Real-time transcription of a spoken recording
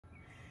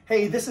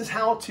Hey, this is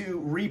how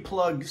to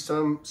replug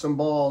some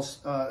balls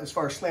as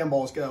far as slam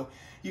balls go.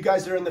 You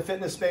guys that are in the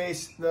fitness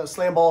space, the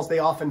slam balls, they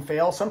often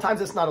fail. Sometimes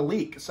it's not a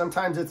leak.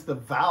 Sometimes it's the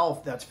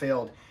valve that's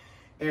failed.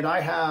 And I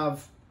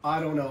have, I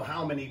don't know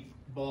how many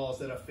balls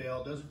that have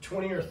failed. Those are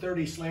 20 or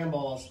 30 slam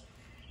balls,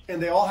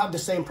 and they all have the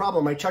same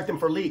problem. I checked them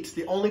for leaks.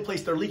 The only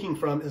place they're leaking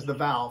from is the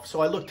valve.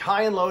 So I looked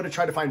high and low to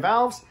try to find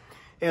valves,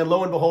 and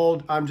lo and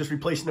behold, I'm just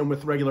replacing them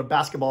with regular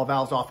basketball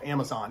valves off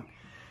Amazon.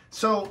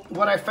 So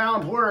what I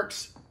found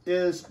works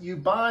is you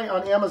buy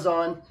on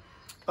Amazon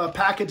a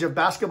package of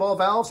basketball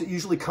valves. It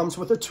usually comes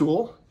with a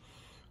tool.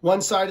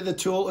 One side of the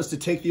tool is to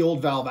take the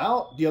old valve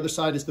out. The other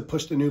side is to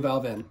push the new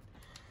valve in.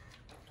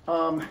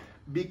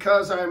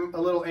 Because I'm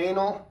a little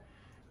anal,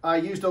 I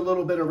used a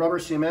little bit of rubber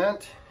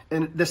cement,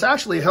 and this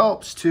actually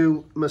helps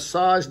to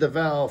massage the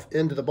valve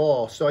into the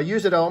ball. So I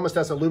use it almost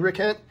as a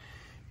lubricant,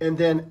 and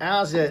then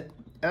as it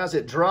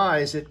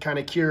dries, it kind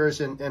of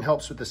cures and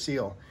helps with the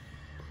seal.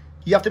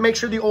 You have to make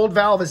sure the old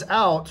valve is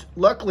out.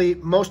 Luckily,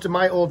 most of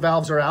my old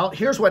valves are out.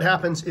 Here's what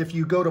happens if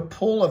you go to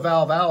pull a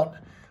valve out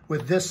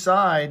with this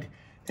side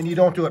and you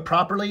don't do it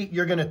properly.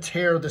 You're gonna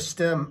tear the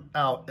stem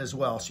out as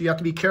well. So you have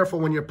to be careful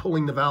when you're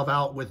pulling the valve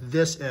out with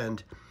this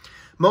end.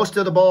 Most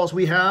of the balls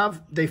we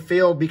have, they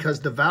failed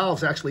because the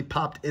valves actually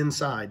popped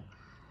inside.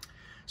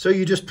 So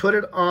you just put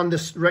it on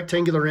this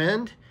rectangular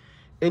end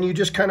and you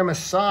just kind of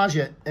massage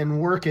it and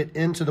work it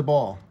into the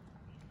ball.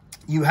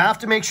 You have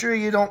to make sure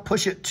you don't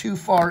push it too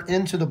far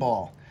into the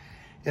ball.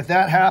 If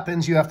that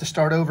happens, you have to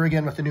start over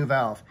again with the new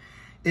valve.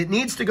 It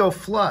needs to go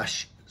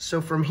flush. So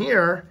from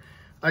here,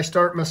 I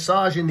start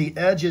massaging the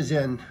edges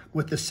in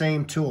with the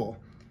same tool.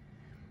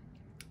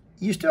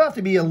 You still have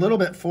to be a little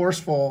bit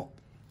forceful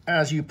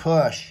as you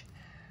push.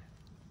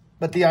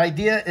 But the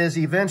idea is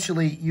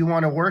eventually you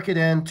want to work it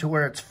in to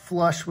where it's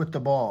flush with the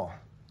ball.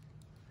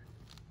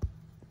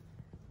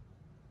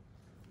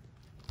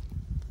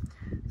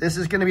 This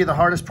is going to be the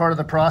hardest part of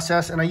the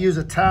process, and I use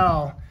a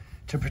towel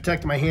to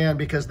protect my hand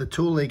because the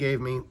tool they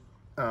gave me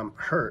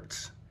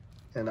hurts,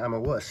 and I'm a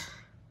wuss.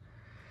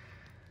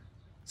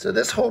 So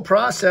this whole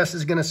process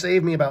is going to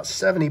save me about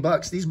 70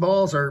 bucks. These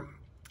balls are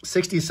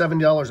 $60,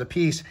 $70 a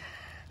piece.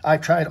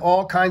 I've tried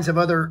all kinds of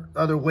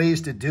other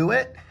ways to do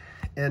it,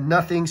 and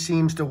nothing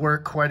seems to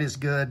work quite as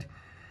good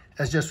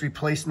as just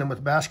replacing them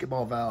with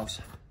basketball valves.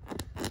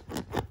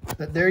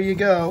 But there you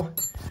go.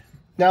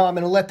 Now I'm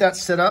going to let that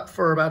sit up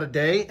for about a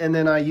day, and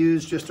then I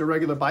use just a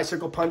regular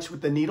bicycle punch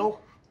with the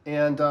needle,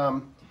 and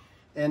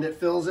it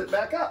fills it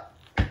back up.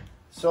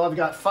 So I've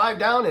got 5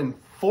 down and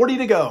 40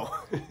 to go.